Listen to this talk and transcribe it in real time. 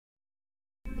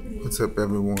What's up,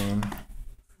 everyone?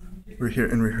 We're here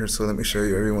in rehearsal. Let me show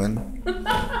you, everyone.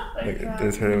 Like,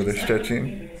 there's her over there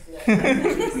stretching.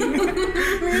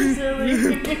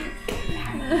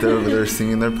 They're over there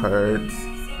singing their parts.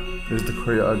 There's the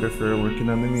choreographer working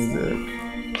on the music.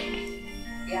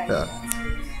 Yeah.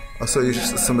 I'll show you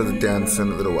some of the dance in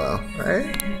a little while.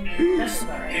 Alright? Peace.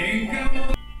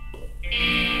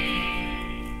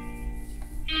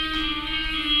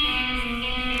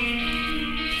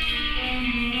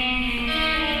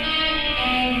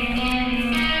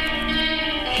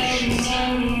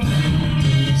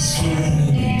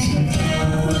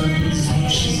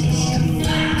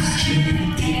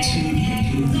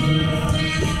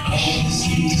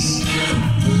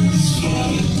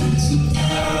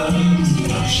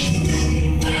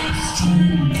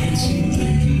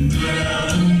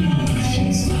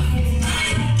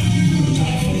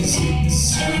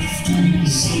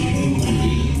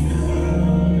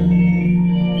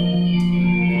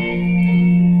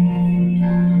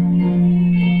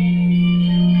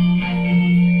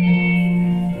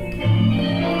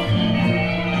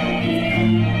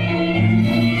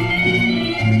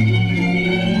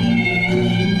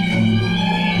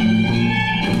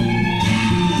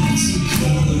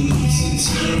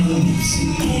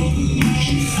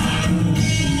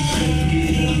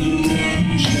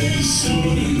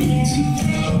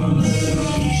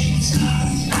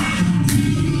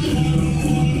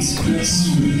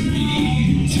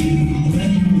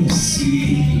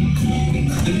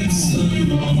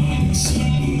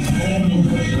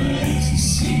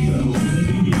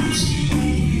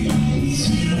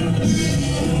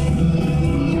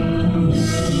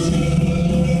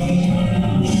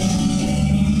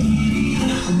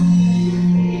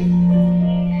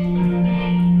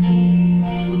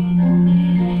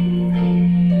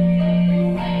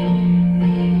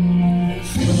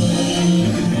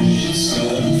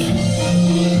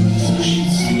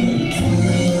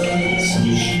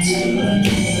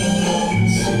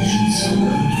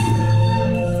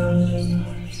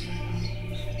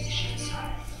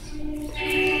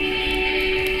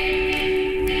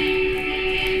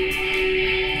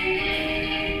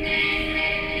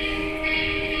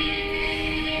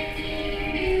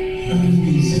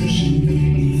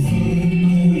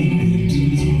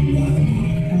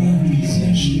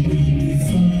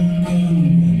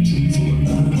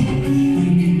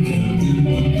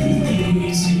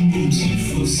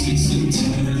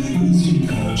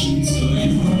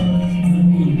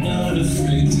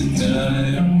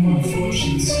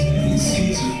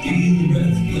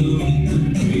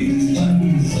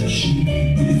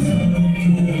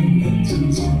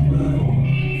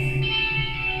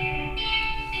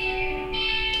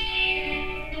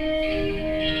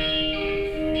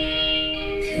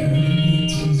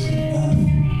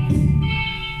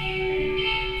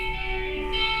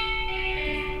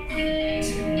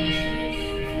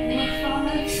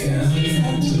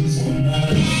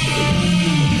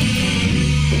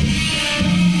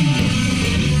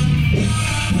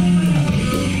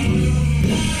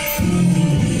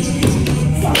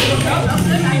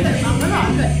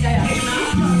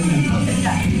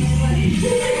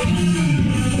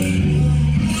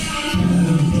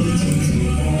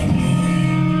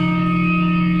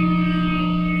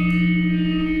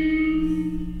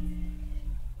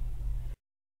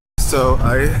 So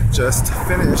I just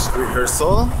finished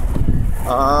rehearsal.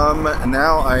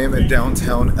 Now I am in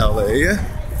downtown LA,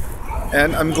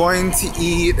 and I'm going to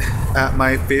eat at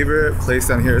my favorite place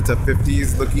down here. It's a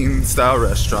 50s looking style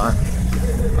restaurant.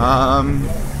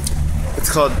 It's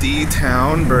called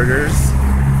D-Town Burgers.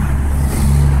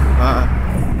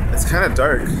 It's kind of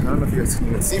dark. I don't know if you guys can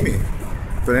even see me.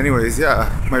 But anyways, yeah,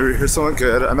 my rehearsal went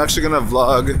good. I'm actually gonna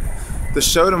vlog the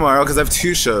show tomorrow because I have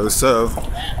 2 shows, so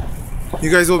you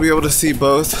guys will be able to see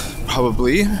both,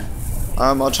 probably.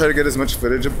 I'll try to get as much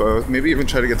footage of both, maybe even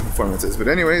try to get the performances. But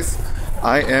anyways,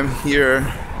 I am here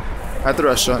at the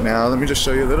restaurant now. Let me just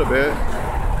show you a little bit.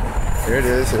 Here it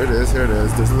is, here it is, here it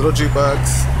is. There's a little jukebox.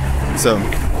 So,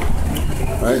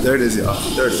 alright, there it is, y'all.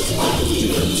 There it is.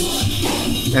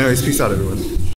 Anyways, peace out, everyone.